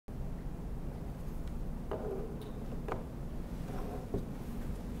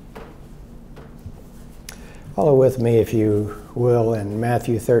Follow with me, if you will, in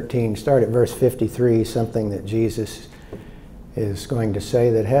Matthew 13. Start at verse 53, something that Jesus is going to say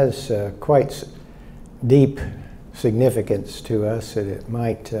that has quite deep significance to us. It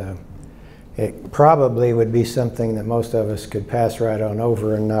probably would be something that most of us could pass right on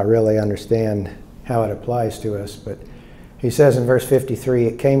over and not really understand how it applies to us. But he says in verse 53,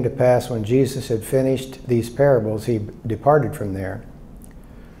 "It came to pass when Jesus had finished these parables, he departed from there.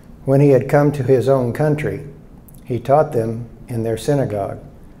 When he had come to his own country, he taught them in their synagogue,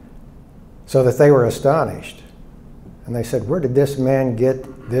 so that they were astonished. And they said, 'Where did this man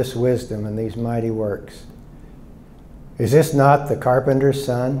get this wisdom and these mighty works? Is this not the carpenter's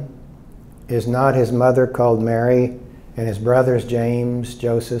son? Is not his mother called Mary, and his brothers James,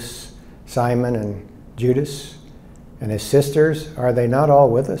 Joseph, Simon, and Judas? And his sisters, are they not all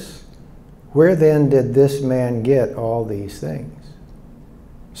with us? Where then did this man get all these things?'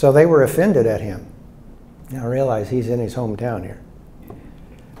 So they were offended at him." Now realize he's in his hometown here.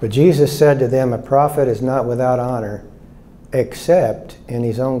 "But Jesus said to them, 'A prophet is not without honor, except in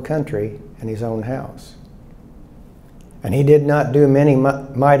his own country and his own house.' And he did not do many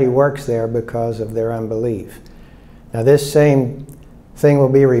mighty works there because of their unbelief." Now this same thing will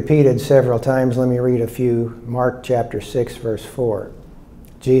be repeated several times. Let me read a few. Mark chapter 6, verse 4.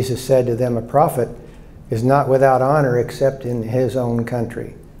 Jesus said to them, "A prophet is not without honor except in his own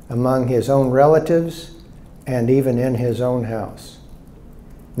country, among his own relatives, and even in his own house."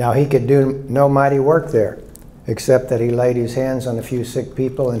 Now he could do no mighty work there, except that he laid his hands on a few sick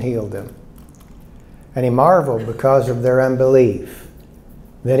people and healed them. And he marveled because of their unbelief.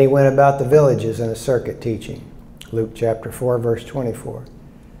 Then he went about the villages in a circuit teaching. Luke chapter 4, verse 24.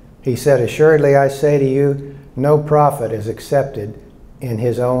 He said, "Assuredly I say to you, no prophet is accepted in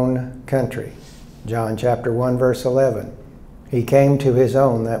his own country." John chapter 1, verse 11. He came to his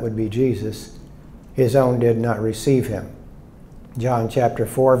own, that would be Jesus. His own did not receive him. John chapter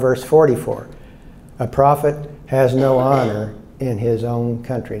 4, verse 44. A prophet has no honor in his own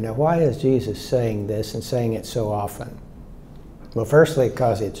country. Now, why is Jesus saying this and saying it so often? Well, firstly,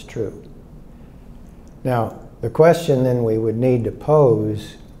 because it's true. Now, the question then we would need to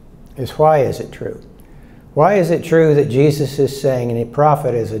pose is, why is it true? Why is it true that Jesus is saying, and a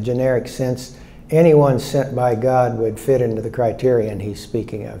prophet is a generic sense, anyone sent by God would fit into the criterion he's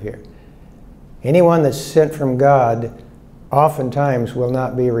speaking of here? Anyone that's sent from God oftentimes will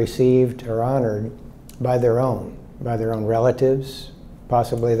not be received or honored by their own relatives,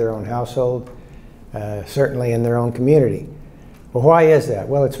 possibly their own household, certainly in their own community. Well, why is that?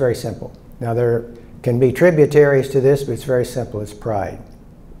 Well, it's very simple. Now, there can be tributaries to this, but it's very simple. It's pride.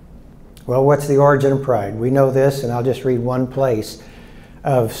 Well, what's the origin of pride? We know this, and I'll just read one place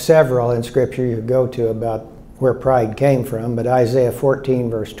of several in Scripture you go to about where pride came from, but Isaiah 14,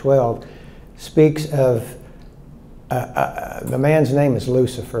 verse 12, speaks of the man's name is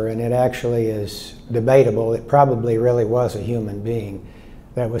Lucifer, and it actually is debatable. It probably really was a human being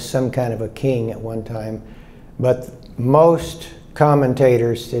that was some kind of a king at one time. But most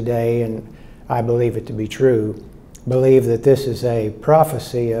commentators today, and I believe it to be true, believe that this is a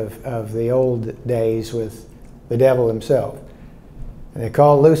prophecy of the old days with the devil himself. And they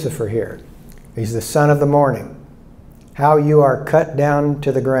call Lucifer here. He's the son of the morning. "How you are cut down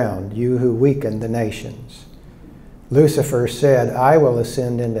to the ground, you who weaken the nations." Lucifer said, "I will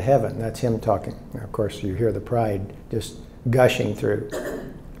ascend into heaven." That's him talking. Now, of course, you hear the pride just gushing through.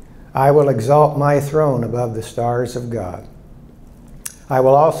 "I will exalt my throne above the stars of God. I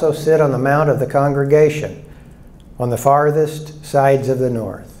will also sit on the mount of the congregation on the farthest sides of the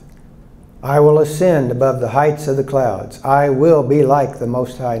north. I will ascend above the heights of the clouds. I will be like the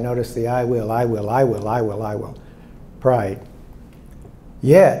Most High." Notice the I will. Pride.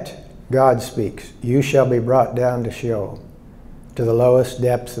 "Yet," God speaks, "you shall be brought down to Sheol, to the lowest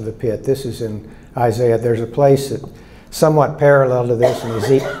depths of the pit." This is in Isaiah. There's a place that somewhat parallel to this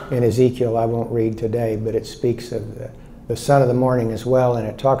in Ezekiel I won't read today, but it speaks of the son of the morning as well, and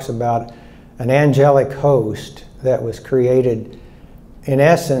it talks about an angelic host that was created in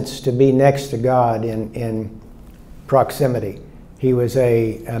essence to be next to God in proximity. He was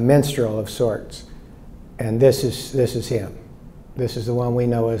a minstrel of sorts, and this is him. This is the one we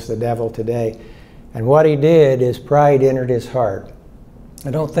know as the devil today. And what he did is pride entered his heart. I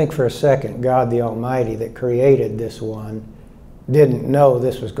don't think for a second God the Almighty that created this one didn't know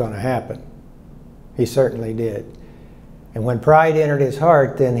this was going to happen. He certainly did. And when pride entered his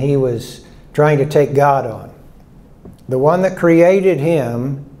heart, then he was trying to take God on. The one that created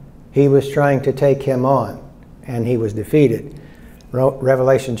him, he was trying to take him on, and he was defeated.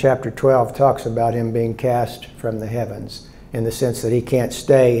 Revelation chapter 12 talks about him being cast from the heavens, in the sense that he can't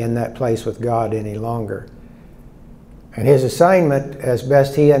stay in that place with God any longer. And his assignment, as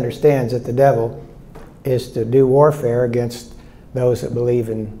best he understands it, the devil, is to do warfare against those that believe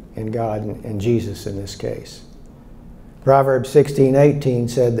in God and Jesus in this case. Proverbs 16:18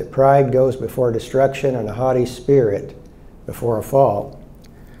 said that pride goes before destruction and a haughty spirit before a fall.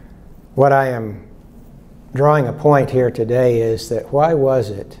 What I am drawing a point here today is that why was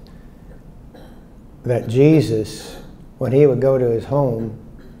it that Jesus, when he would go to his home,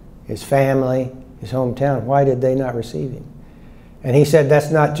 his family, his hometown, why did they not receive him? And he said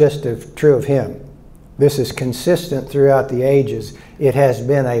that's not just true of him. This is consistent throughout the ages. It has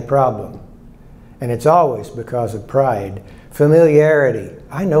been a problem. And it's always because of pride. Familiarity.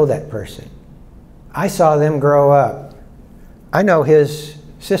 I know that person. I saw them grow up. I know his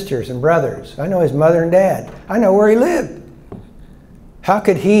sisters and brothers. I know his mother and dad. I know where he lived. How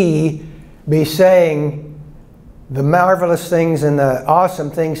could he be saying the marvelous things and the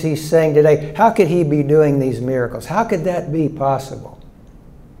awesome things he's saying today? How could he be doing these miracles? How could that be possible?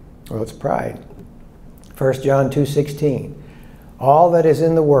 Well, it's pride. 1 John 2:16. All that is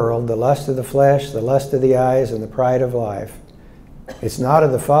in the world, the lust of the flesh, the lust of the eyes, and the pride of life, it's not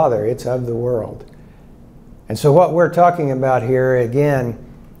of the Father, it's of the world. And so what we're talking about here, again,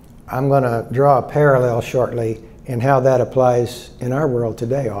 I'm going to draw a parallel shortly in how that applies in our world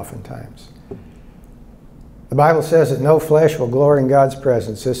today oftentimes. The Bible says that no flesh will glory in God's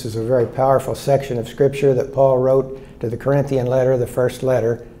presence. This is a very powerful section of Scripture that Paul wrote to the Corinthian letter, the first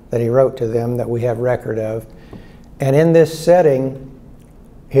letter that he wrote to them that we have record of. And in this setting,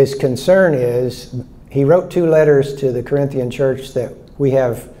 his concern is, he wrote 2 letters to the Corinthian church that we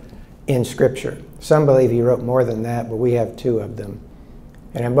have in Scripture. Some believe he wrote more than that, but we have 2 of them.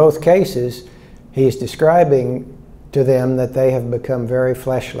 And in both cases, he's describing to them that they have become very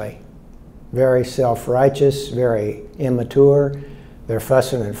fleshly, very self-righteous, very immature. They're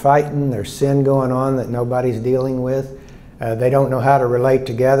fussing and fighting. There's sin going on that nobody's dealing with. They don't know how to relate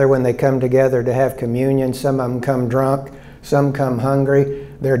together when they come together to have communion. Some of them come drunk, some come hungry.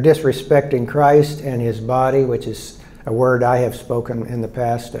 They're disrespecting Christ and his body, which is a word I have spoken in the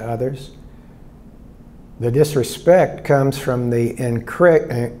past to others. The disrespect comes from the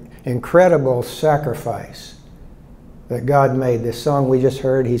incredible sacrifice that God made. This song we just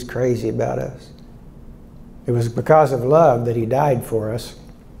heard, He's Crazy About Us. It was because of love that he died for us,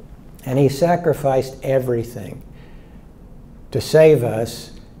 and he sacrificed everything to save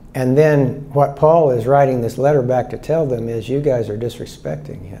us. And then what Paul is writing this letter back to tell them is, you guys are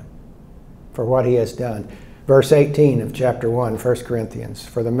disrespecting him for what he has done. Verse 18 of chapter 1, 1 Corinthians.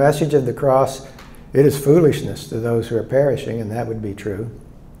 For the message of the cross, it is foolishness to those who are perishing, and that would be true.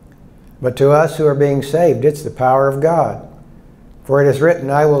 But to us who are being saved, it's the power of God. For it is written,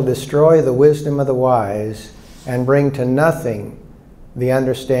 I will destroy the wisdom of the wise and bring to nothing the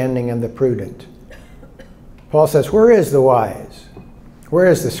understanding of the prudent. Paul says, where is the wise? Where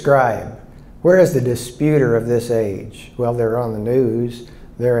is the scribe? Where is the disputer of this age? Well, they're on the news.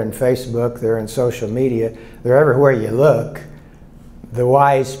 They're in Facebook. They're in social media. They're everywhere you look. The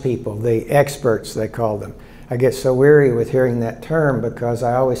wise people, the experts, they call them. I get so weary with hearing that term because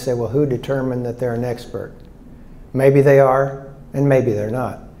I always say, well, who determined that they're an expert? Maybe they are, and maybe they're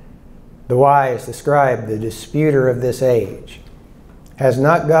not. The wise, the scribe, the disputer of this age. Has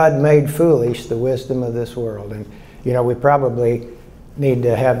not God made foolish the wisdom of this world? And, you know, we probably need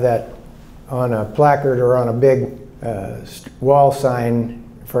to have that on a placard or on a big wall sign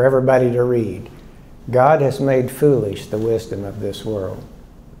for everybody to read. God has made foolish the wisdom of this world.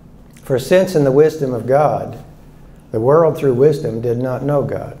 For since in the wisdom of God, the world through wisdom did not know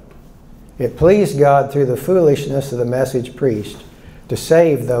God, it pleased God through the foolishness of the message preached to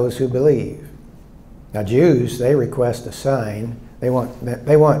save those who believe. Now Jews, they request a sign. They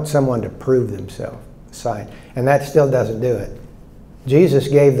want someone to prove themselves, a sign. And that still doesn't do it. Jesus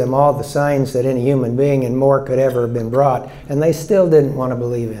gave them all the signs that any human being and more could ever have been brought, and they still didn't want to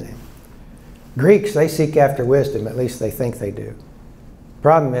believe in him. Greeks, they seek after wisdom, at least they think they do.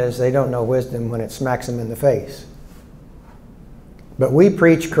 Problem is, they don't know wisdom when it smacks them in the face. But we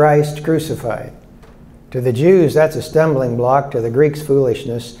preach Christ crucified. To the Jews, that's a stumbling block. To the Greeks,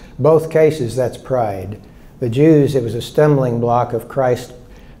 foolishness. Both cases, that's pride. The Jews, it was a stumbling block of Christ's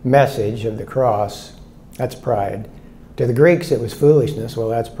message of the cross. That's pride. To the Greeks, it was foolishness. Well,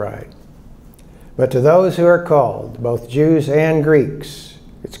 that's pride. But to those who are called, both Jews and Greeks,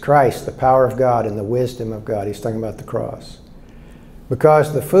 it's Christ, the power of God and the wisdom of God. He's talking about the cross.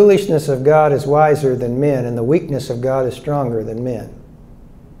 Because the foolishness of God is wiser than men, and the weakness of God is stronger than men.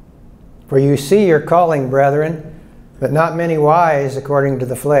 For you see your calling, brethren, but not many wise according to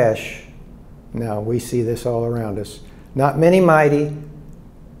the flesh. Now, we see this all around us. Not many mighty,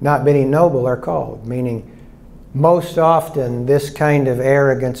 not many noble are called, meaning Most often, this kind of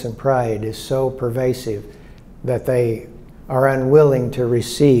arrogance and pride is so pervasive that they are unwilling to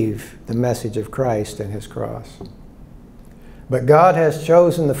receive the message of Christ and His cross. But God has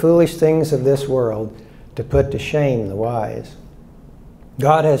chosen the foolish things of this world to put to shame the wise.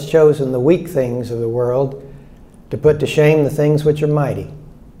 God has chosen the weak things of the world to put to shame the things which are mighty.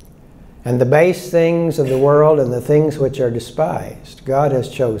 And the base things of the world and the things which are despised, God has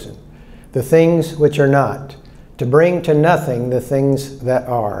chosen. The things which are not, to bring to nothing the things that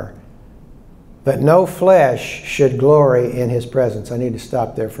are, that no flesh should glory in His presence. I need to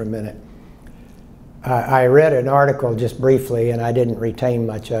stop there for a minute. I read an article just briefly, and I didn't retain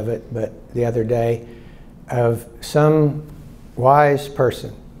much of it, but the other day, of some wise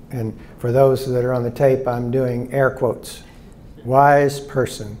person. And for those that are on the tape, I'm doing air quotes. Wise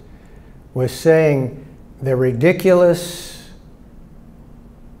person was saying the ridiculous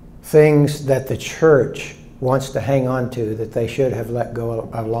things that the church wants to hang on to that they should have let go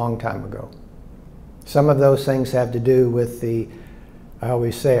a long time ago. Some of those things have to do with the, I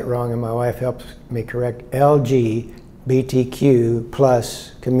always say it wrong and my wife helps me correct, LGBTQ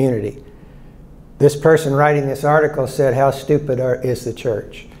plus community. This person writing this article said, how stupid is the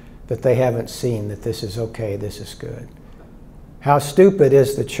church that they haven't seen that this is okay, this is good. How stupid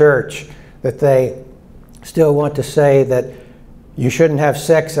is the church that they still want to say that you shouldn't have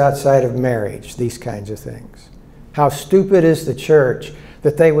sex outside of marriage, these kinds of things. How stupid is the church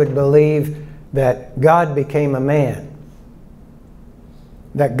that they would believe that God became a man,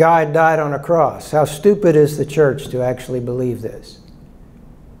 that God died on a cross. How stupid is the church to actually believe this?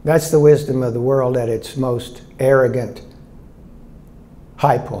 That's the wisdom of the world at its most arrogant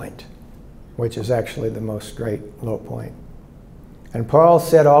high point, which is actually the most great low point. And Paul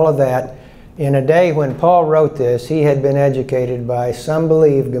said all of that in a day when Paul wrote this. He had been educated by, some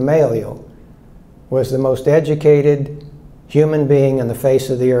believe, Gamaliel was the most educated human being on the face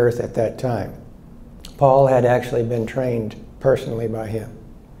of the earth at that time. Paul had actually been trained personally by him.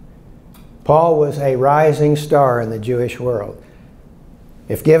 Paul was a rising star in the Jewish world.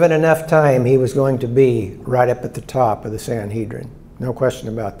 If given enough time, he was going to be right up at the top of the Sanhedrin. No question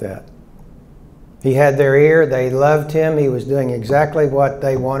about that. He had their ear. They loved him. He was doing exactly what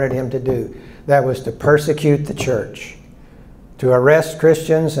they wanted him to do. That was to persecute the church, to arrest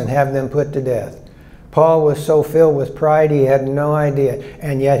Christians and have them put to death. Paul was so filled with pride he had no idea,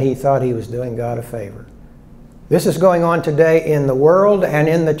 and yet he thought he was doing God a favor. This is going on today in the world and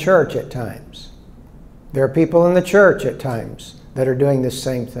in the church at times. There are people in the church at times that are doing this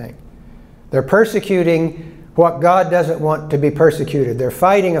same thing. They're persecuting what God doesn't want to be persecuted. They're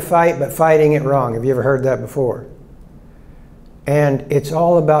fighting a fight, but fighting it wrong. Have you ever heard that before? And it's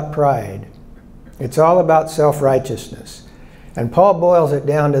all about pride. It's all about self-righteousness. And Paul boils it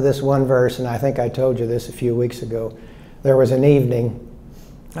down to this one verse, and I think I told you this a few weeks ago. There was an evening.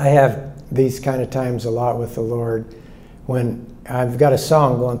 I have these kind of times a lot with the Lord when I've got a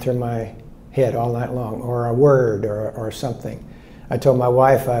song going through my head all night long, or a word or something. I told my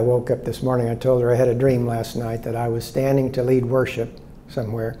wife, I woke up this morning, I told her I had a dream last night that I was standing to lead worship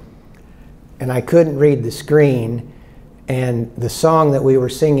somewhere, and I couldn't read the screen, and the song that we were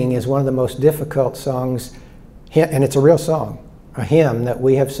singing is one of the most difficult songs, and it's a real song, a hymn that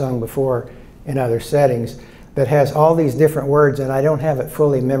we have sung before in other settings, that has all these different words, and I don't have it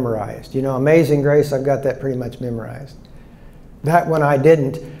fully memorized. You know, Amazing Grace, I've got that pretty much memorized. That one I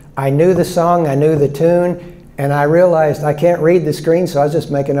didn't. I knew the song, I knew the tune, and I realized I can't read the screen, so I was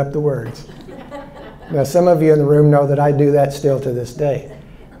just making up the words. Now, some of you in the room know that I do that still to this day.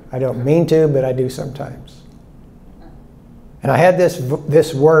 I don't mean to, but I do sometimes. And I had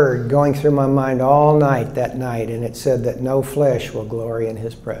this word going through my mind all night that night, and it said that no flesh will glory in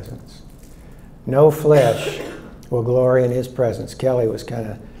His presence. No flesh will glory in His presence. Kelly was kind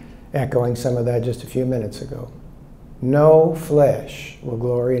of echoing some of that just a few minutes ago. No flesh will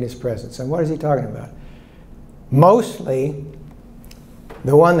glory in His presence. And what is he talking about? Mostly,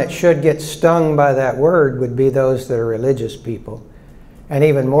 the one that should get stung by that word would be those that are religious people. And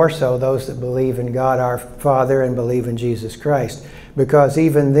even more so, those that believe in God our Father and believe in Jesus Christ. Because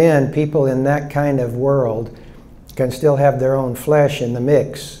even then, people in that kind of world can still have their own flesh in the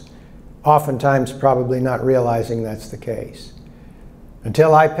mix. Oftentimes probably not realizing that's the case.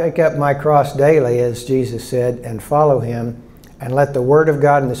 Until I pick up my cross daily, as Jesus said, and follow Him, and let the Word of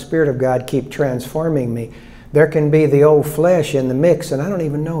God and the Spirit of God keep transforming me, there can be the old flesh in the mix, and I don't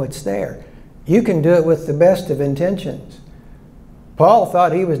even know it's there. You can do it with the best of intentions. Paul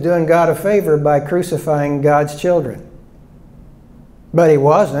thought he was doing God a favor by crucifying God's children. But he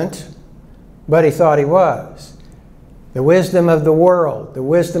wasn't, but he thought he was. The wisdom of the world, the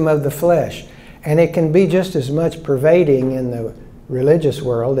wisdom of the flesh. And it can be just as much pervading in the religious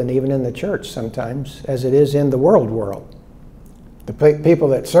world and even in the church sometimes as it is in the world. The people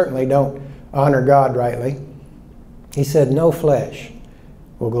that certainly don't honor God rightly. He said, no flesh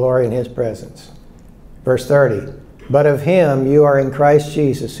will glory in his presence. Verse 30, but of him you are in Christ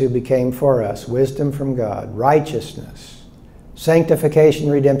Jesus, who became for us wisdom from God, righteousness, sanctification,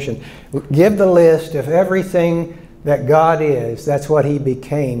 redemption. Give the list of everything that God is. That's what he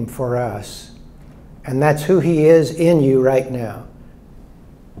became for us. And that's who he is in you right now.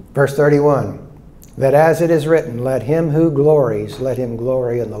 Verse 31, that as it is written, let him who glories, let him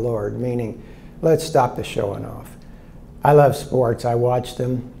glory in the Lord. Meaning, let's stop the showing off. I love sports. I watch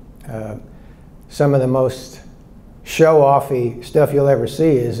them. Some of the most show-offy stuff you'll ever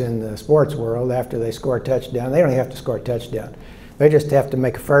see is in the sports world after they score a touchdown. They don't have to score a touchdown. They just have to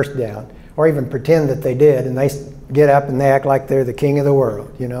make a first down or even pretend that they did, and they get up and they act like they're the king of the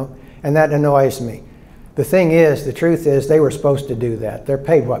world, you know, and that annoys me. The thing is, the truth is, they were supposed to do that. They're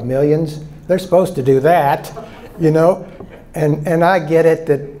paid, what, millions? They're supposed to do that, you know, and I get it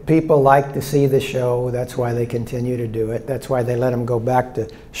that people like to see the show. That's why they continue to do it. That's why they let them go back to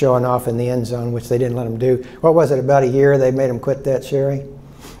showing off in the end zone, which they didn't let them do. What was it, about a year they made them quit that, Sherry?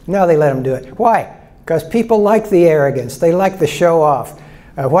 No, they let them do it. Why? Because people like the arrogance. They like the show off.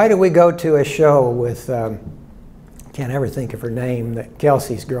 Why do we go to a show with, can't ever think of her name, that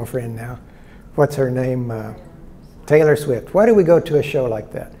Kelsey's girlfriend now. What's her name? Taylor Swift. Why do we go to a show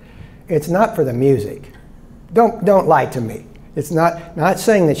like that? It's not for the music. Don't lie to me. It's not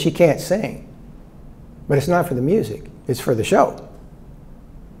saying that she can't sing, but it's not for the music. It's for the show.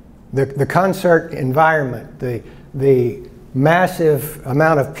 The concert environment, the massive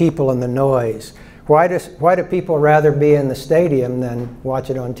amount of people and the noise. Why do people rather be in the stadium than watch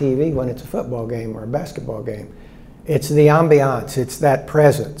it on TV when it's a football game or a basketball game? It's the ambiance. It's that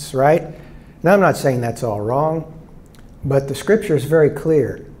presence, right? Now, I'm not saying that's all wrong, but the scripture is very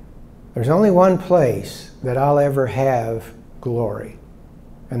clear. There's only one place that I'll ever have glory,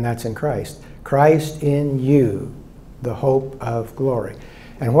 and that's in Christ. Christ in you, the hope of glory.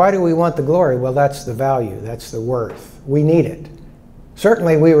 And why do we want the glory? Well, that's the value. That's the worth. We need it.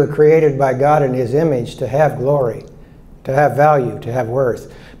 Certainly, we were created by God in his image to have glory, to have value, to have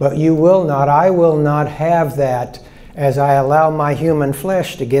worth. But you will not, I will not have that as I allow my human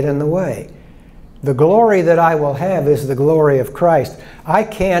flesh to get in the way. The glory that I will have is the glory of Christ. I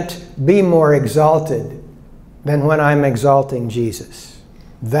can't be more exalted than when I'm exalting Jesus.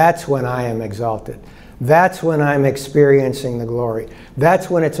 That's when I am exalted. That's when I'm experiencing the glory. That's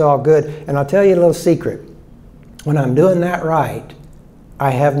when it's all good. And I'll tell you a little secret. When I'm doing that right,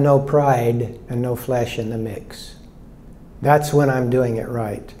 I have no pride and no flesh in the mix. That's when I'm doing it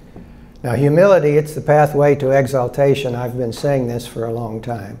right. Now, humility, it's the pathway to exaltation. I've been saying this for a long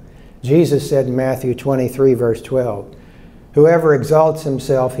time. Jesus said in Matthew 23, verse 12, whoever exalts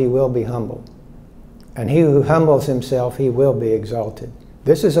himself, he will be humbled. And he who humbles himself, he will be exalted.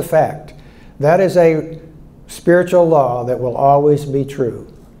 This is a fact. That is a spiritual law that will always be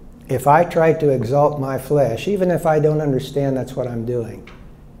true. If I try to exalt my flesh, even if I don't understand that's what I'm doing,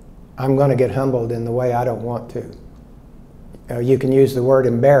 I'm going to get humbled in the way I don't want to. You can use the word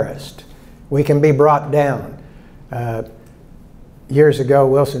embarrassed. We can be brought down. Years ago,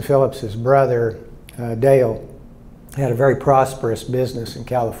 Wilson Phillips's brother, Dale, had a very prosperous business in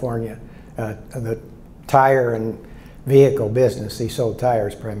California, the tire and vehicle business. He sold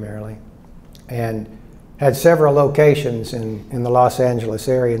tires primarily, and had several locations in the Los Angeles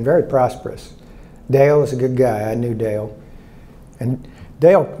area, and very prosperous. Dale was a good guy. I knew Dale. And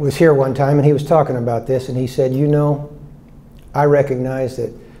Dale was here one time, and he was talking about this, and he said, you know, I recognize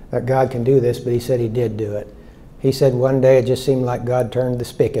that God can do this, but he said he did do it. He said one day it just seemed like God turned the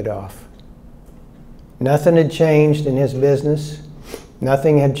spigot off. Nothing had changed in his business.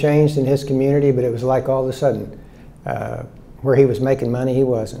 Nothing had changed in his community, but it was like all of a sudden, where he was making money, he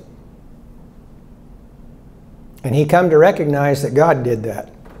wasn't. And he come to recognize that God did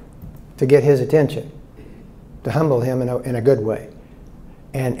that to get his attention, to humble him in a good way.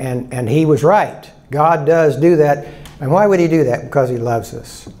 And he was right. God does do that. And why would he do that? Because he loves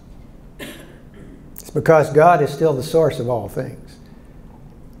us. It's because God is still the source of all things.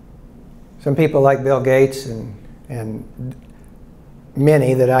 Some people like Bill Gates and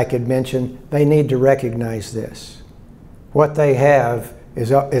many that I could mention, they need to recognize this. What they have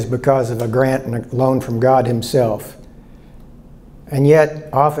is because of a grant and a loan from God himself. And yet,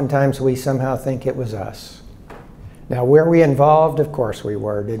 oftentimes we somehow think it was us. Now, were we involved? Of course we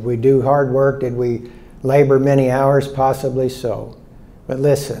were. Did we do hard work? Did we labor many hours? Possibly so. But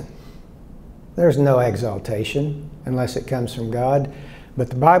listen, there's no exaltation unless it comes from God. But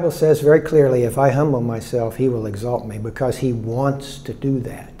the Bible says very clearly, if I humble myself, he will exalt me, because he wants to do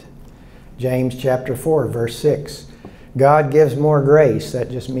that. James chapter 4, verse 6. God gives more grace.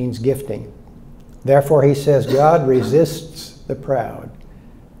 That just means gifting. Therefore, he says, God resists the proud,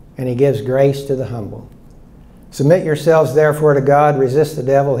 and he gives grace to the humble. Submit yourselves therefore to God. Resist the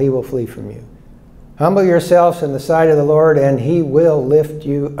devil. He will flee from you. Humble yourselves in the sight of the Lord, and he will lift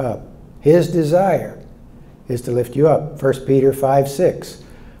you up. His desire is to lift you up. 1 Peter 5:6.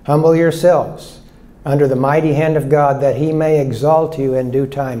 Humble yourselves under the mighty hand of God, that he may exalt you in due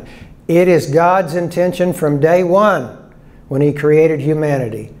time. It is God's intention from day one, when he created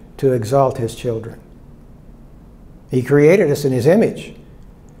humanity, to exalt his children. He created us in his image.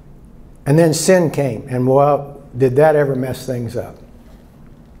 And then sin came, and well, did that ever mess things up?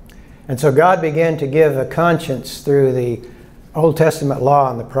 And so God began to give a conscience through the Old Testament law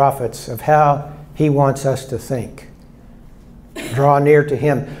and the prophets of how he wants us to think. Draw near to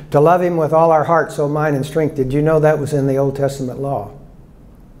him, to love him with all our heart, soul, mind, and strength. Did you know that was in the Old Testament law?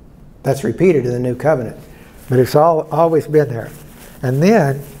 That's repeated in the New Covenant. But it's always been there. And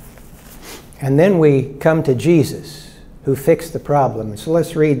then we come to Jesus, who fixed the problem. So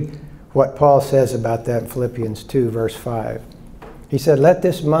let's read what Paul says about that in Philippians 2, verse 5. He said, let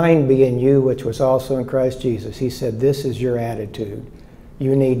this mind be in you, which was also in Christ Jesus. He said, this is your attitude.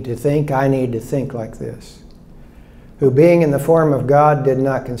 You need to think, I need to think like this. Who being in the form of God did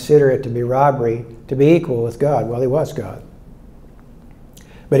not consider it to be robbery to be equal with God. Well, he was God.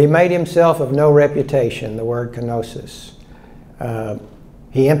 But he made himself of no reputation, the word kenosis.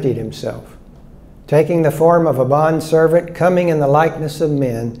 He emptied himself, taking the form of a bondservant, coming in the likeness of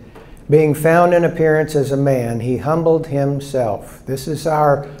men, being found in appearance as a man, he humbled himself. This is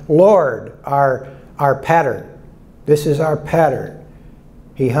our Lord, our pattern. This is our pattern.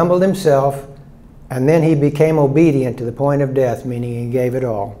 He humbled himself, and then he became obedient to the point of death, meaning he gave it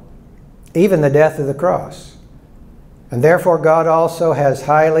all, even the death of the cross. And therefore God also has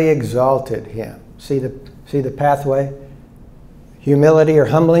highly exalted him. See the pathway? Humility, or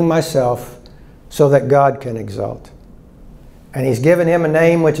humbling myself so that God can exalt. And he's given him a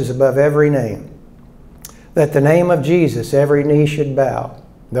name which is above every name, that the name of Jesus every knee should bow,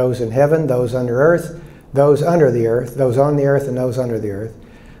 those in heaven, those under earth, those under the earth, those on the earth and those under the earth,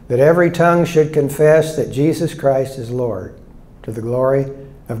 that every tongue should confess that Jesus Christ is Lord, to the glory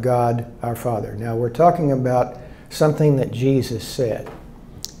of God our Father. Now we're talking about something that Jesus said.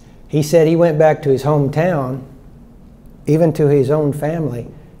 He said he went back to his hometown, even to his own family,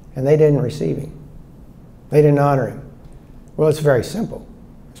 and they didn't receive him. They didn't honor him. Well, it's very simple.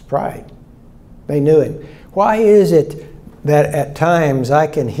 It's pride. They knew him. Why is it that at times I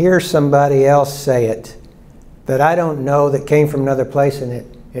can hear somebody else say it that I don't know, that came from another place, and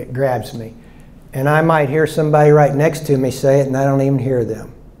it grabs me? And I might hear somebody right next to me say it, and I don't even hear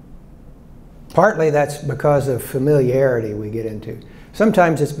them. Partly that's because of familiarity we get into.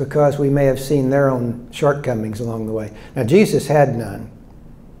 Sometimes it's because we may have seen their own shortcomings along the way. Now, Jesus had none.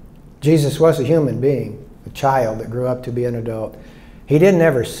 Jesus was a human being, a child that grew up to be an adult. He didn't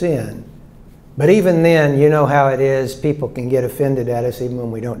ever sin. But even then, you know how it is. People can get offended at us even when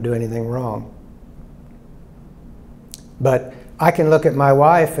we don't do anything wrong. But I can look at my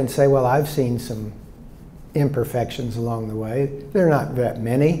wife and say, well, I've seen some imperfections along the way. They're not that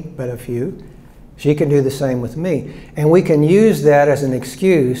many, but a few. She can do the same with me. And we can use that as an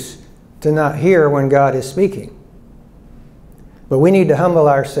excuse to not hear when God is speaking. But we need to humble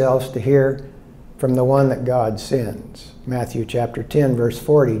ourselves to hear from the one that God sends. Matthew chapter 10, verse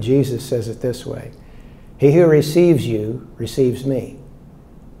 40, Jesus says it this way: he who receives you receives me.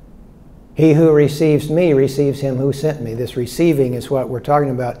 He who receives me receives him who sent me. This receiving is what we're talking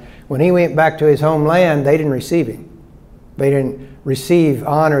about. When he went back to his homeland, they didn't receive him. They didn't receive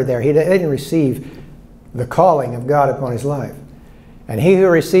honor there. They didn't receive the calling of God upon his life. And he who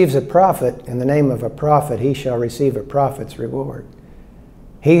receives a prophet in the name of a prophet, he shall receive a prophet's reward.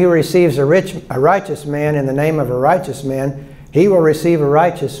 He who receives a righteous man in the name of a righteous man, he will receive a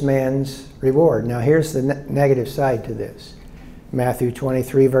righteous man's reward. Now here's the negative side to this. Matthew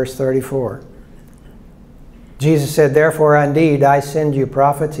 23, verse 34. Jesus said, therefore indeed I send you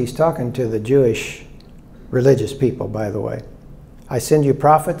prophets. He's talking to the Jewish religious people, by the way. I send you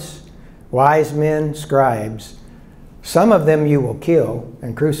prophets, wise men, scribes. Some of them you will kill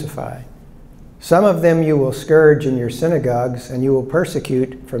and crucify. Some of them you will scourge in your synagogues, and you will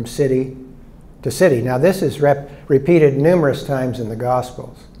persecute from city to city. Now this is repeated numerous times in the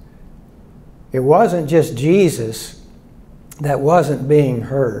Gospels. It wasn't just Jesus that wasn't being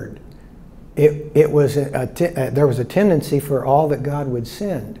heard. There was a tendency for all that God would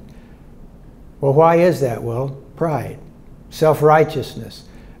send. Well, why is that? Well, pride. self-righteousness,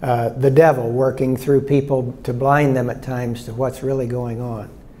 the devil working through people to blind them at times to what's really going on.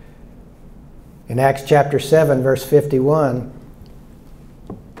 In Acts chapter 7, verse 51,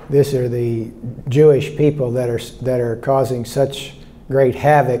 these are the Jewish people that are causing such great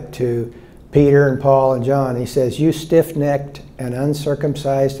havoc to Peter and Paul and John. He says, "You stiff-necked and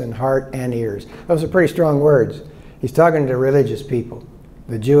uncircumcised in heart and ears." Those are pretty strong words. He's talking to religious people,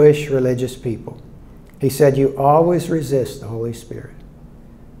 the Jewish religious people. He said, "You always resist the Holy Spirit.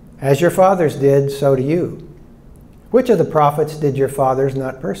 As your fathers did, so do you. Which of the prophets did your fathers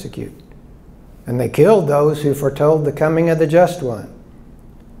not persecute? And they killed those who foretold the coming of the Just One,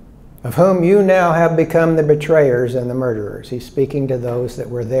 of whom you now have become the betrayers and the murderers." He's speaking to those that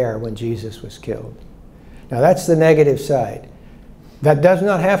were there when Jesus was killed. Now that's the negative side. That does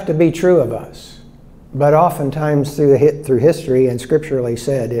not have to be true of us, but oftentimes through history and scripturally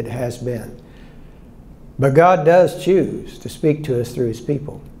said it has been. But God does choose to speak to us through His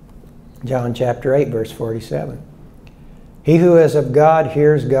people. John chapter 8, verse 47. "He who is of God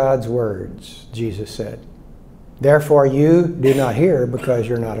hears God's words," Jesus said. "Therefore you do not hear because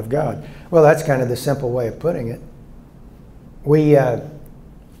you're not of God." Well, that's kind of the simple way of putting it. We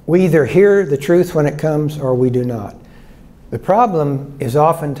either hear the truth when it comes or we do not. The problem is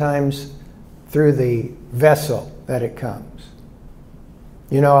oftentimes through the vessel that it comes.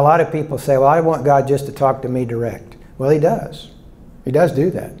 You know, a lot of people say, "Well, I want God just to talk to me direct." Well, He does. He does do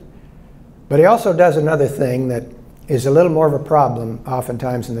that. But He also does another thing that is a little more of a problem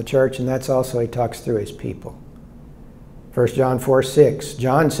oftentimes in the church, and that's also He talks through His people. 1 John 4:6,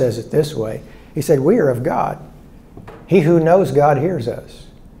 John says it this way. He said, "We are of God. He who knows God hears us.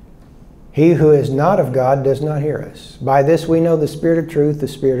 He who is not of God does not hear us. By this we know the spirit of truth, the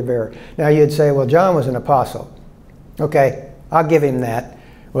spirit of error." Now you'd say, "Well, John was an apostle." Okay, I'll give him that.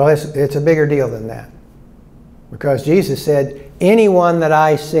 Well, it's a bigger deal than that. Because Jesus said, "Anyone that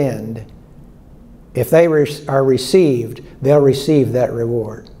I send, if they are received, they'll receive that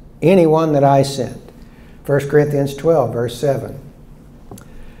reward." Anyone that I send. 1 Corinthians 12, verse 7.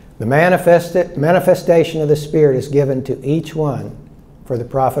 "The manifestation of the Spirit is given to each one for the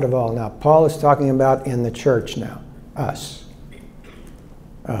profit of all." Now, Paul is talking about in the church now. Us.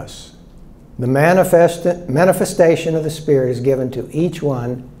 Us. "The manifestation of the Spirit is given to each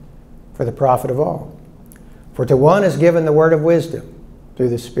one for the profit of all. For to one is given the word of wisdom through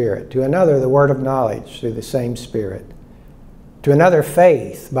the Spirit, to another the word of knowledge through the same Spirit, to another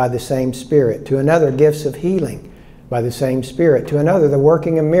faith by the same Spirit, to another gifts of healing by the same Spirit, to another the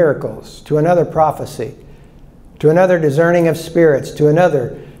working of miracles, to another prophecy, to another discerning of spirits, to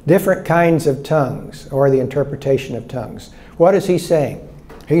another different kinds of tongues, or the interpretation of tongues." What is he saying?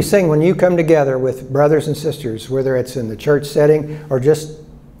 He's saying when you come together with brothers and sisters, whether it's in the church setting or just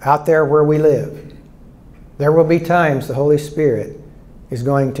out there where we live, there will be times the Holy Spirit is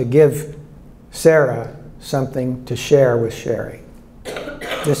going to give Sarah something to share with Sherry.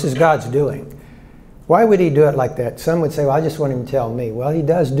 This is God's doing. Why would He do it like that? Some would say, "Well, I just want Him to tell me." Well, He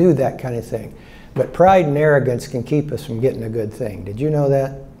does do that kind of thing. But pride and arrogance can keep us from getting a good thing. Did you know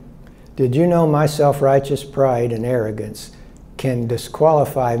that? Did you know my self-righteous pride and arrogance can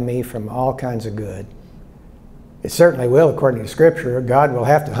disqualify me from all kinds of good? It certainly will, according to Scripture. God will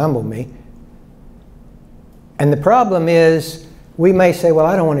have to humble me. And the problem is, we may say, "Well,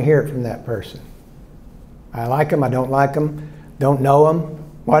 I don't want to hear it from that person. I like them, I don't like them, don't know them,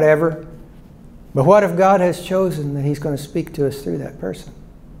 whatever." But what if God has chosen that He's going to speak to us through that person?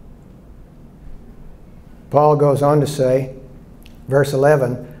 Paul goes on to say, verse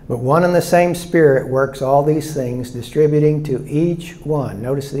 11, "But one and the same Spirit works all these things, distributing to each one."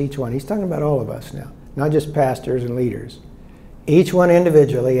 Notice that each one. He's talking about all of us now, not just pastors and leaders. "Each one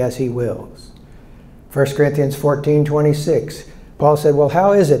individually as He wills." 1 Corinthians 14:26. Paul said, "Well,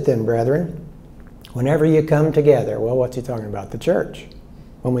 how is it then, brethren, whenever you come together?" Well, what's he talking about? The church.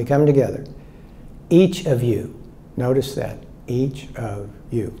 When we come together. "Each of you," notice that, each of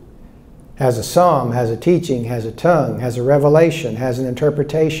you, "has a psalm, has a teaching, has a tongue, has a revelation, has an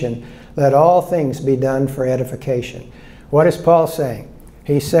interpretation. Let all things be done for edification." What is Paul saying?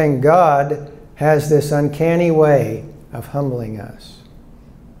 He's saying God has this uncanny way of humbling us.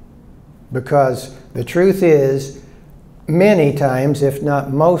 Because the truth is, many times, if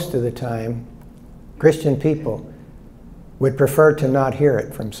not most of the time, Christian people would prefer to not hear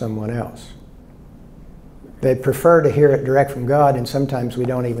it from someone else. They'd prefer to hear it direct from God, and sometimes we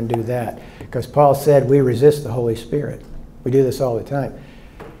don't even do that. Because Paul said we resist the Holy Spirit. We do this all the time.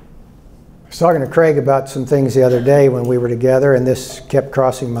 I was talking to Craig about some things the other day when we were together, and this kept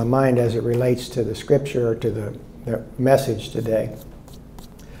crossing my mind as it relates to the Scripture or to the message today.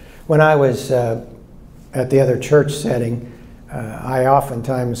 When I was at the other church setting, I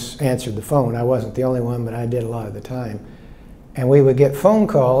oftentimes answered the phone. I wasn't the only one, but I did a lot of the time. And we would get phone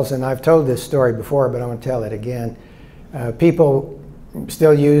calls, and I've told this story before, but I want to tell it again. People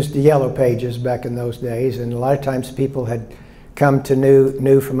still used the yellow pages back in those days, and a lot of times people had come to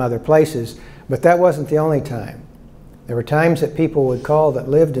new from other places, but that wasn't the only time. There were times that people would call that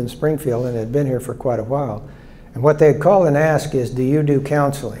lived in Springfield and had been here for quite a while, and what they'd call and ask is, do you do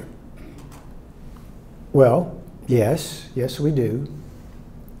counseling? Well, yes we do.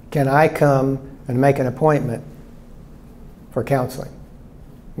 Can I come and make an appointment for counseling?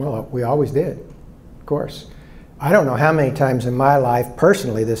 Well, we always did, of course. I don't know how many times in my life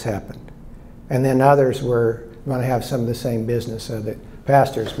personally this happened. And then others were going to have some of the same business, the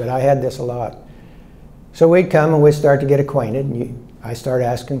pastors, but I had this a lot. So we'd come and we'd start to get acquainted, and I start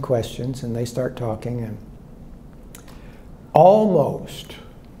asking questions and they start talking, and almost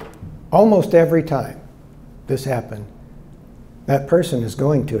every time this happened, that person is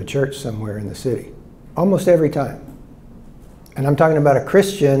going to a church somewhere in the city. Almost every time. And I'm talking about a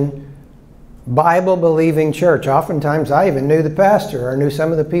Christian, Bible-believing church. Oftentimes I even knew the pastor or knew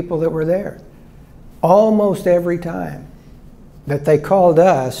some of the people that were there. Almost every time that they called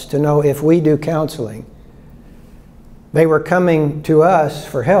us to know if we do counseling, they were coming to us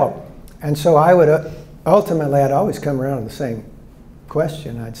for help. And so I would, ultimately, I'd always come around to the same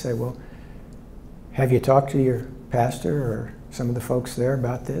question. I'd say, well, have you talked to your pastor or some of the folks there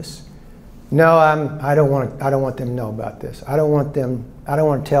about this? No, I don't want them to know about this. I don't want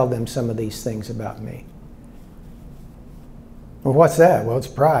to tell them some of these things about me. Well, what's that? Well, it's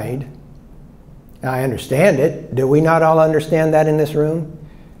pride. I understand it. Do we not all understand that in this room?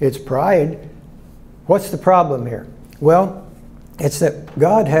 It's pride. What's the problem here? Well, it's that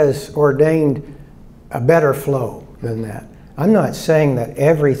God has ordained a better flow than that. I'm not saying that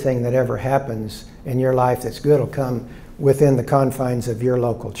everything that ever happens in your life that's good will come within the confines of your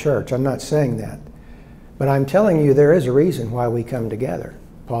local church. I'm not saying that. But I'm telling you there is a reason why we come together.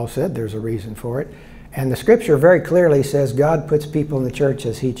 Paul said there's a reason for it. And the scripture very clearly says God puts people in the church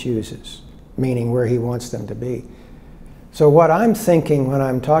as he chooses, meaning where he wants them to be. So what I'm thinking when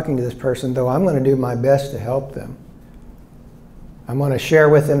I'm talking to this person, though I'm going to do my best to help them, I'm going to share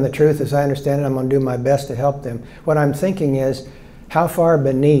with them the truth as I understand it. I'm going to do my best to help them. What I'm thinking is, how far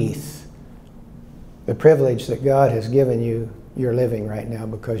beneath the privilege that God has given you you're living right now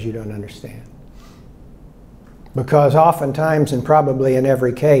because you don't understand? Because oftentimes, and probably in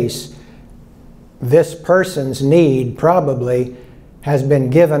every case, this person's need probably has been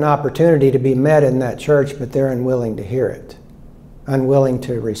given opportunity to be met in that church, but they're unwilling to hear it, unwilling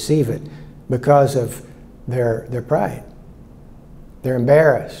to receive it because of their pride. They're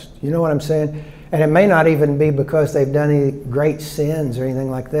embarrassed. You know what I'm saying? And it may not even be because they've done any great sins or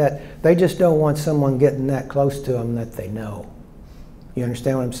anything like that. They just don't want someone getting that close to them that they know. You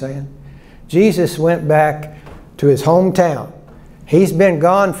understand what I'm saying? Jesus went back to his hometown. He's been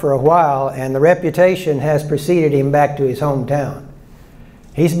gone for a while, and the reputation has preceded him back to his hometown.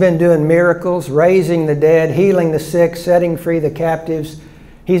 He's been doing miracles, raising the dead, healing the sick, setting free the captives.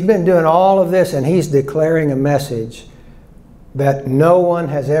 He's been doing all of this, and he's declaring a message that no one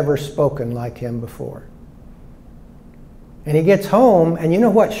has ever spoken like him before. And he gets home, and you know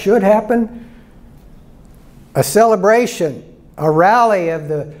what should happen? A celebration, a rally of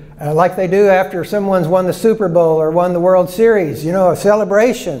the, like they do after someone's won the Super Bowl or won the World Series, you know, a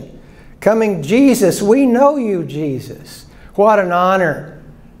celebration. Coming, Jesus, we know you, Jesus. What an honor.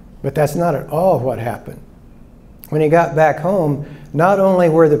 But that's not at all what happened. When he got back home, not only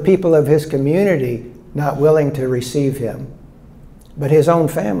were the people of his community not willing to receive him, but his own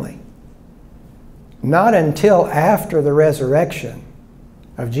family. Not until after the resurrection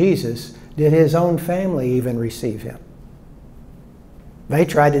of Jesus did his own family even receive him. They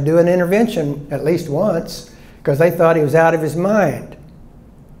tried to do an intervention at least once because they thought he was out of his mind.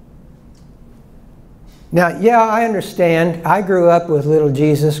 Now, yeah, I understand. I grew up with little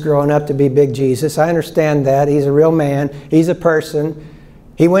Jesus growing up to be big Jesus. I understand that. He's a real man. He's a person.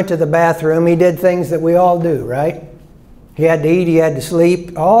 He went to the bathroom. He did things that we all do, right? He had to eat, he had to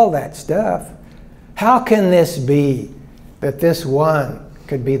sleep, all that stuff. How can this be that this one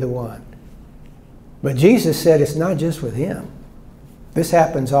could be the one? But Jesus said it's not just with him. This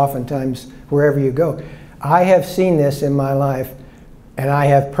happens oftentimes wherever you go. I have seen this in my life, and I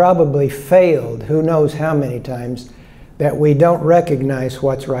have probably failed, who knows how many times, that we don't recognize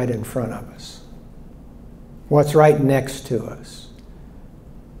what's right in front of us, what's right next to us,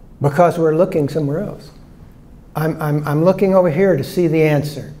 because we're looking somewhere else. I'm looking over here to see the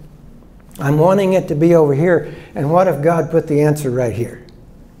answer. I'm wanting it to be over here. And what if God put the answer right here?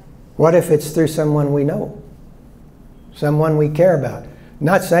 What if it's through someone we know? someone we care about.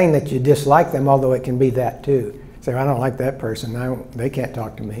 Not saying that you dislike them, although it can be that too. Say, I don't like that person. They can't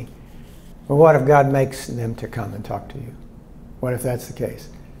talk to me. Well, what if God makes them to come and talk to you? What if that's the case?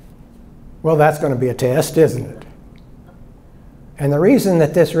 Well, that's going to be a test, isn't it? And the reason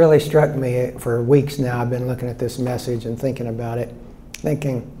that this really struck me, for weeks now, I've been looking at this message and thinking about it,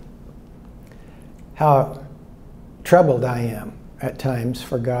 thinking how troubled I am at times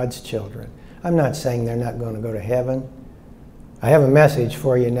for God's children. I'm not saying they're not going to go to heaven. I have a message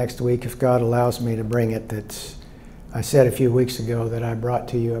for you next week, if God allows me to bring it. I said a few weeks ago that I brought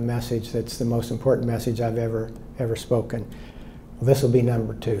to you a message that's the most important message I've ever spoken. Well, this will be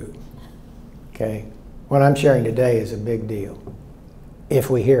number 2. Okay? What I'm sharing today is a big deal,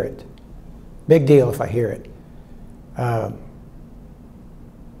 if we hear it. Big deal if I hear it.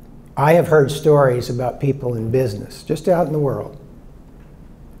 I have heard stories about people in business, just out in the world,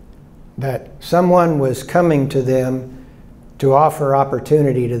 that someone was coming to them to offer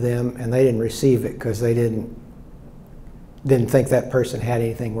opportunity to them, and they didn't receive it because they didn't think that person had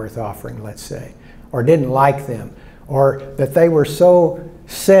anything worth offering, let's say, or didn't like them, or that they were so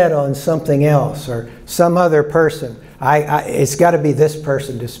set on something else or some other person. It's got to be this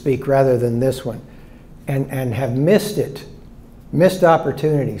person to speak rather than this one, and have missed it, missed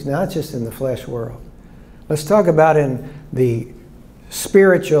opportunities, not just in the flesh world. Let's talk about in the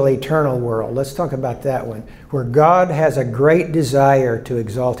spiritual, eternal world. Let's talk about that one, where God has a great desire to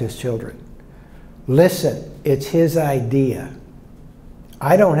exalt His children. Listen, it's His idea.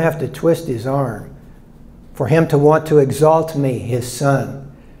 I don't have to twist His arm for Him to want to exalt me, His Son.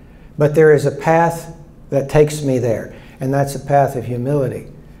 But there is a path that takes me there, and that's a path of humility.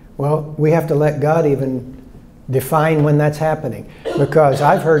 Well, we have to let God even define when that's happening, because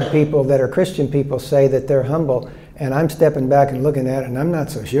I've heard people that are Christian people say that they're humble, and I'm stepping back and looking at it, and I'm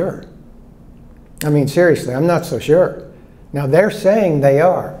not so sure. I mean, seriously, I'm not so sure. Now, they're saying they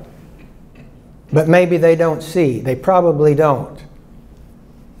are, but maybe they don't see. They probably don't.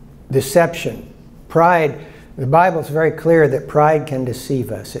 Deception, pride. The Bible's very clear that pride can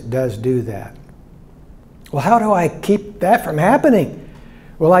deceive us. It does do that. Well, how do I keep that from happening?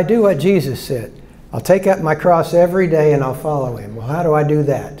 Well, I do what Jesus said. I'll take up my cross every day and I'll follow Him. Well, how do I do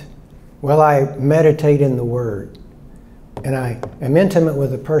that? Well, I meditate in the Word. And I am intimate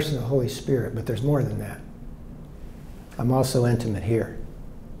with the person of the Holy Spirit, but there's more than that. I'm also intimate here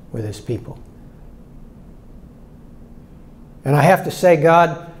with His people. And I have to say,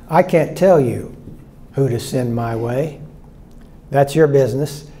 God, I can't tell you who to send my way. That's your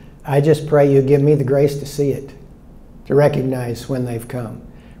business. I just pray you give me the grace to see it, to recognize when they've come,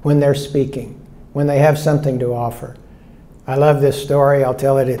 when they're speaking, when they have something to offer. I love this story. I'll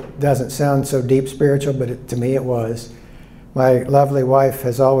tell it. It doesn't sound so deep spiritual, but to me it was. My lovely wife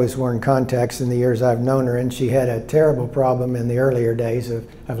has always worn contacts in the years I've known her, and she had a terrible problem in the earlier days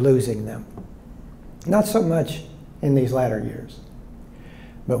of losing them. Not so much in these latter years.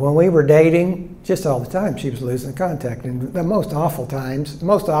 But when we were dating, just all the time, she was losing contact in the most awful times,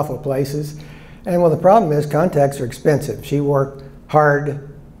 most awful places. And well, the problem is contacts are expensive. She wore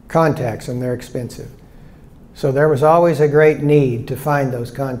hard contacts, and they're expensive. So there was always a great need to find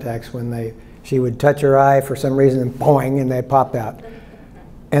those contacts when she would touch her eye for some reason and boing, and they'd pop out.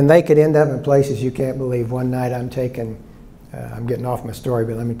 And they could end up in places you can't believe. One night I'm getting off my story,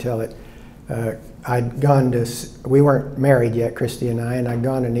 but let me tell it. We weren't married yet, Christy and I, and I'd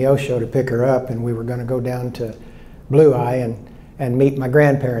gone to Neosho to pick her up, and we were going to go down to Blue Eye and meet my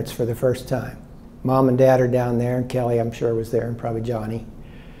grandparents for the first time. Mom and Dad are down there, and Kelly, I'm sure, was there, and probably Johnny.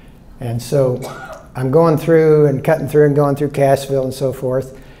 And so I'm going through and cutting through and going through Cassville and so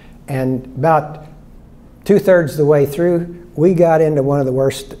forth, and about 2/3 the way through, we got into one of the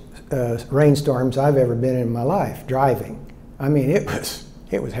worst rainstorms I've ever been in my life, driving. I mean, it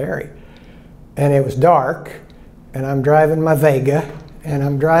was hairy. And it was dark, and I'm driving my Vega, and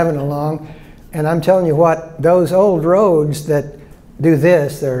I'm driving along, and I'm telling you what, those old roads that do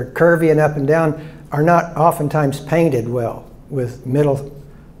this, they're curvy and up and down, are not oftentimes painted well with middle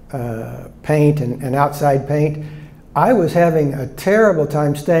paint and outside paint. I was having a terrible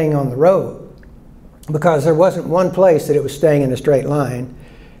time staying on the road because there wasn't one place that it was staying in a straight line,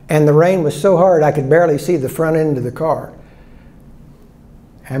 and the rain was so hard I could barely see the front end of the car.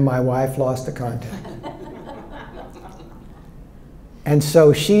 And my wife lost the contact. And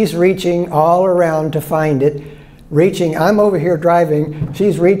so she's reaching all around to find it. I'm over here driving.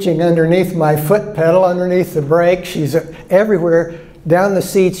 She's reaching underneath my foot pedal, underneath the brake. She's everywhere, down the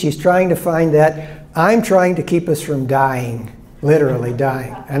seats. She's trying to find that. I'm trying to keep us from dying, literally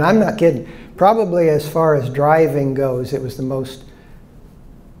dying. And I'm not kidding. Probably as far as driving goes, it was the most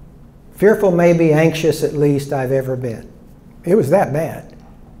fearful, maybe anxious at least, I've ever been. It was that bad.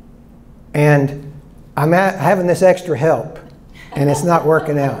 And I'm having this extra help, and it's not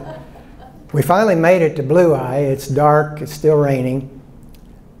working out. We finally made it to Blue Eye. It's dark, it's still raining.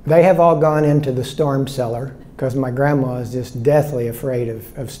 They have all gone into the storm cellar because my grandma is just deathly afraid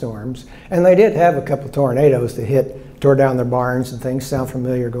of storms. And they did have a couple of tornadoes that tore down their barns and things. Sound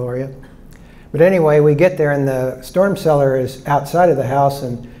familiar, Gloria? But anyway, we get there, and the storm cellar is outside of the house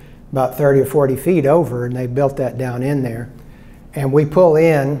and about 30 or 40 feet over, and they built that down in there. And we pull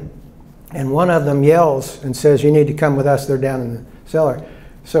in, and one of them yells and says, "You need to come with us, they're down in the cellar."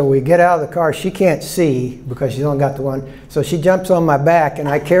 So we get out of the car. She can't see because she's only got the one. So she jumps on my back, and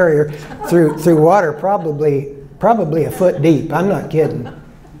I carry her through water probably a foot deep. I'm not kidding.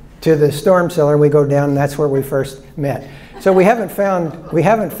 To the storm cellar, we go down, and that's where we first met. So we haven't found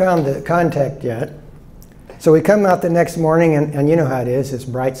the contact yet. So we come out the next morning, and you know how it is. It's a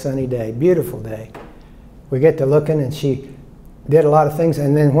bright, sunny day, beautiful day. We get to looking, and she did a lot of things,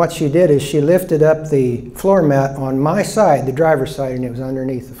 and then what she did is she lifted up the floor mat on my side, the driver's side, and it was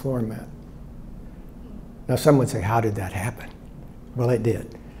underneath the floor mat. Now some would say, how did that happen? Well, it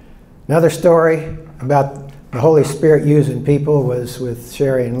did. Another story about the Holy Spirit using people was with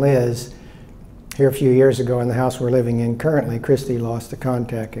Sherry and Liz. Here a few years ago in the house we're living in currently, Christy lost the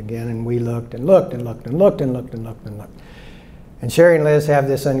contact again, and we looked and looked and looked and looked and looked and looked and looked. And Sherry and Liz have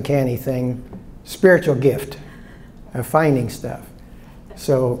this uncanny thing, spiritual gift of finding stuff.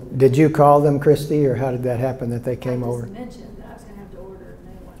 So did you call them, Christy, or how did that happen that they came over? I just mentioned that I was going to have to order a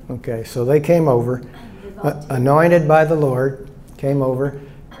new one. Okay, so they came over, anointed by the Lord, came over.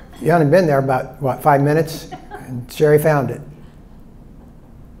 You only been there about, what, 5 minutes? And Sherry found it.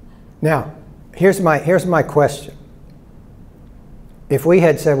 Now, here's my question. If we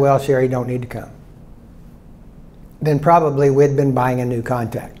had said, well, Sherry, you don't need to come, then probably we'd been buying a new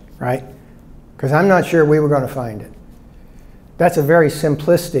contact, right? Because I'm not sure we were going to find it. That's a very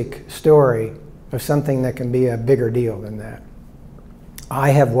simplistic story of something that can be a bigger deal than that.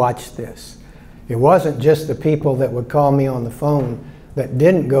 I have watched this. It wasn't just the people that would call me on the phone that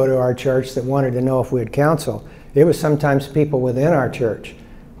didn't go to our church that wanted to know if we'd counsel. It was sometimes people within our church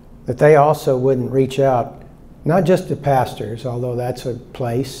that they also wouldn't reach out, not just to pastors, although that's a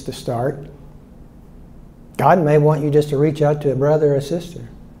place to start. God may want you just to reach out to a brother or a sister.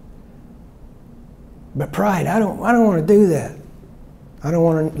 But pride, I don't want to do that. I don't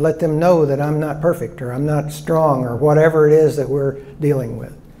want to let them know that I'm not perfect or I'm not strong or whatever it is that we're dealing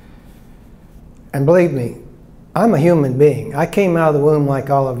with. And believe me, I'm a human being. I came out of the womb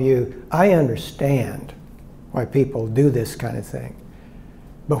like all of you. I understand why people do this kind of thing.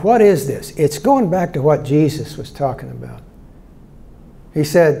 But what is this? It's going back to what Jesus was talking about. He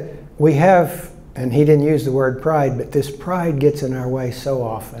said, we have, and he didn't use the word pride, but this pride gets in our way so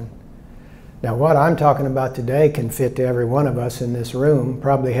often. Now what I'm talking about today can fit to every one of us in this room,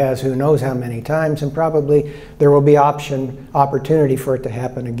 probably has who knows how many times, and probably there will be opportunity for it to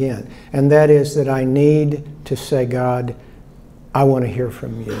happen again. And that is that I need to say, God, I want to hear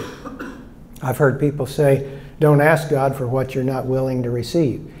from you. I've heard people say, don't ask God for what you're not willing to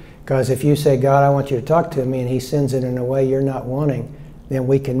receive. Because if you say, God, I want you to talk to me, and he sends it in a way you're not wanting, then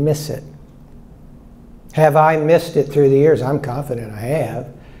we can miss it. Have I missed it through the years? I'm confident I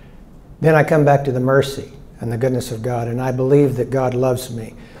have. Then I come back to the mercy and the goodness of God, and I believe that God loves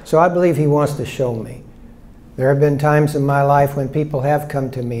me. So I believe he wants to show me. There have been times in my life when people have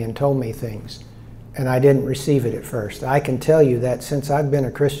come to me and told me things, and I didn't receive it at first. I can tell you that since I've been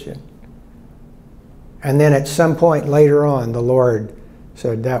a Christian. And then at some point later on, the Lord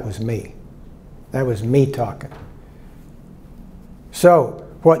said, that was me. That was me talking. So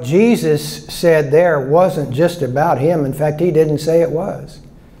what Jesus said there wasn't just about him. In fact, he didn't say it was.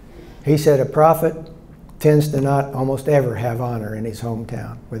 He said a prophet tends to not almost ever have honor in his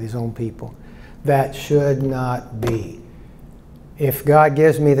hometown with his own people. That should not be. If God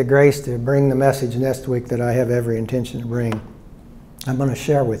gives me the grace to bring the message next week that I have every intention to bring, I'm going to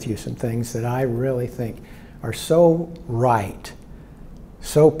share with you some things that I really think are so right,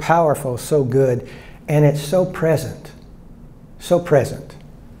 so powerful, so good, and it's so present. So present.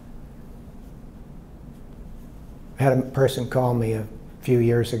 I had a person call me a few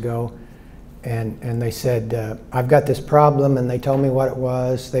years ago, and they said, I've got this problem, and they told me what it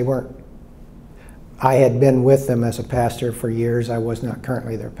was. I had been with them as a pastor for years. I was not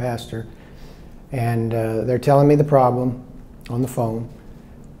currently their pastor. And they're telling me the problem on the phone,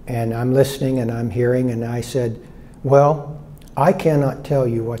 and I'm listening and I'm hearing, and I said, well, I cannot tell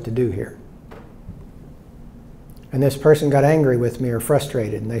you what to do here. And this person got angry with me or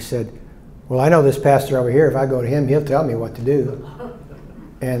frustrated, and they said, well, I know this pastor over here. If I go to him, he'll tell me what to do.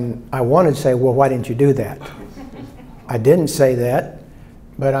 And I wanted to say, well, why didn't you do that? I didn't say that,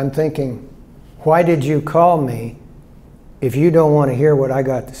 but I'm thinking, why did you call me if you don't want to hear what I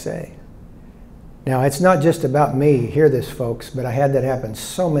got to say? Now, it's not just about me, hear this, folks, but I had that happen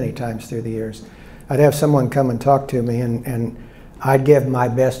so many times through the years. I'd have someone come and talk to me, and I'd give my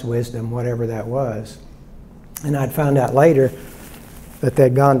best wisdom, whatever that was. And I'd found out later that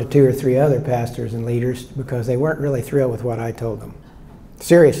they'd gone to 2 or 3 other pastors and leaders because they weren't really thrilled with what I told them.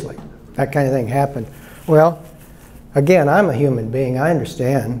 Seriously, that kind of thing happened. Well, again, I'm a human being. I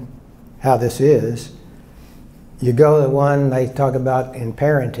understand how this is. You go to the one they talk about in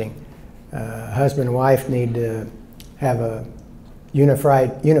parenting. Husband and wife need to have a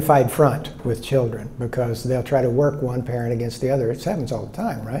unified front with children because they'll try to work one parent against the other. It happens all the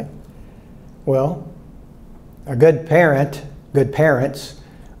time, right? Well, a good parent, good parents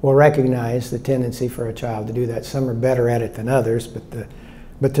will recognize the tendency for a child to do that. Some are better at it than others,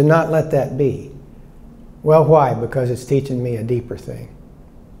 but to not let that be. Well, why? Because it's teaching me a deeper thing.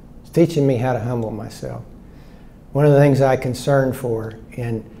 It's teaching me how to humble myself. One of the things I'm concerned for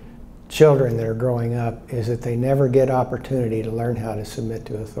in children that are growing up is that they never get opportunity to learn how to submit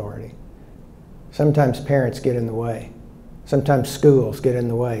to authority. Sometimes parents get in the way. Sometimes schools get in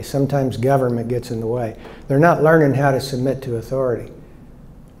the way. Sometimes government gets in the way. They're not learning how to submit to authority.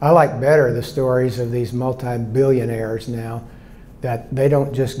 I like better the stories of these multi-billionaires now that they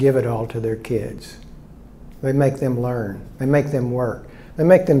don't just give it all to their kids. They make them learn. They make them work. They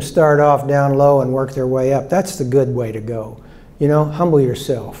make them start off down low and work their way up. That's the good way to go. You know, humble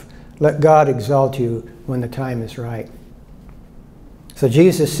yourself. Let God exalt you when the time is right. So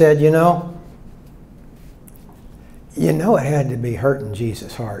Jesus said, you know it had to be hurting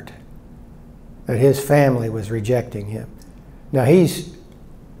Jesus' heart that his family was rejecting him. Now he's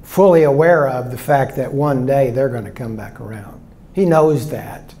fully aware of the fact that one day they're going to come back around. He knows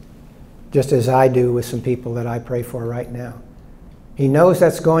that, just as I do with some people that I pray for right now. He knows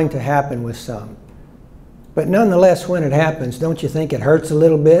that's going to happen with some. But nonetheless, when it happens, don't you think it hurts a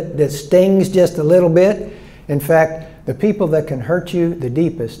little bit? It stings just a little bit? In fact, the people that can hurt you the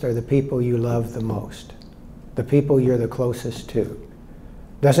deepest are the people you love the most. The people you're the closest to.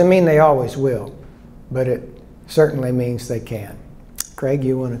 Doesn't mean they always will, but it certainly means they can. Craig,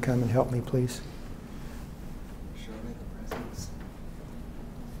 you want to come and help me, please? Show me the presence.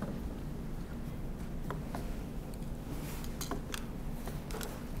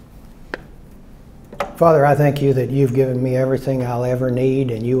 Father, I thank you that you've given me everything I'll ever need,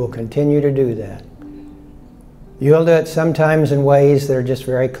 and you will continue to do that. You'll do it sometimes in ways that are just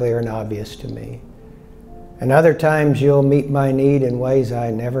very clear and obvious to me. And other times you'll meet my need in ways I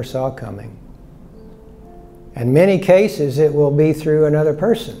never saw coming. In many cases it will be through another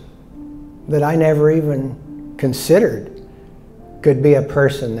person that I never even considered could be a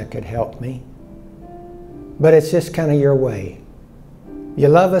person that could help me. But it's just kind of your way. You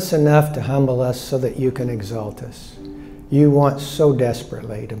love us enough to humble us so that you can exalt us. You want so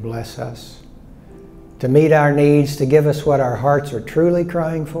desperately to bless us, to meet our needs, to give us what our hearts are truly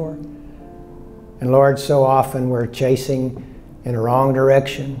crying for. And Lord, so often we're chasing in the wrong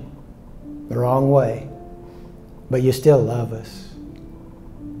direction, the wrong way, but you still love us.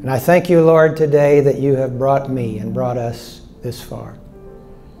 And I thank you, Lord, today that you have brought me and brought us this far.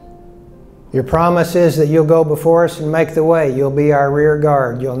 Your promise is that you'll go before us and make the way. You'll be our rear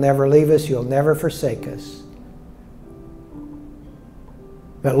guard. You'll never leave us. You'll never forsake us.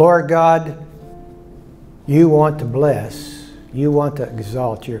 But Lord God, you want to bless. You want to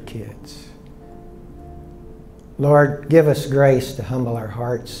exalt your kids. Lord, give us grace to humble our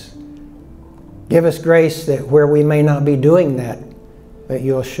hearts. Give us grace that where we may not be doing that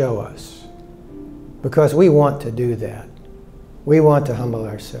you'll show us. Because we want to do that. We want to humble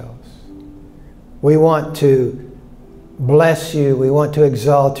ourselves. We want to bless you. We want to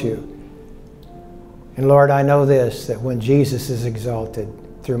exalt you. And Lord, I know this, that when Jesus is exalted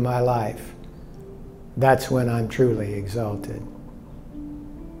through my life, that's when I'm truly exalted.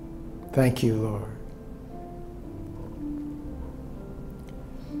 Thank you, Lord.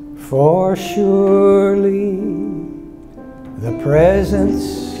 For surely the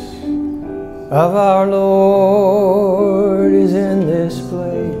presence of our Lord is in this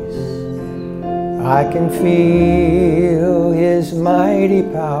place. I can feel His mighty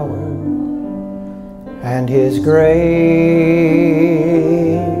power and His grace,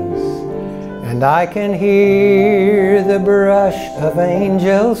 and I can hear the brush of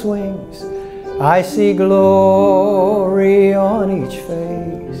angels' wings. I see glory on each face.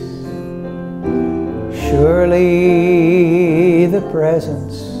 Surely the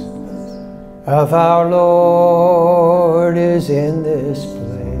presence of our Lord is in this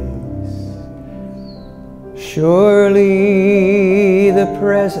place. Surely the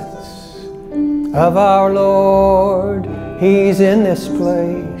presence of our Lord, He's in this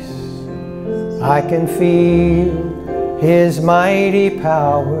place. I can feel His mighty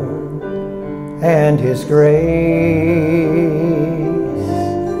power and His grace.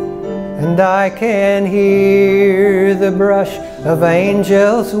 And I can hear the brush of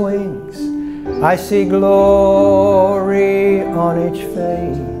angels' wings. I see glory on each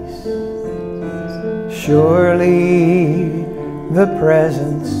face. Surely the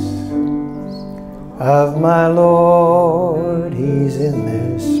presence of my Lord, He's in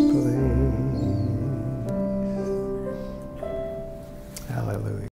this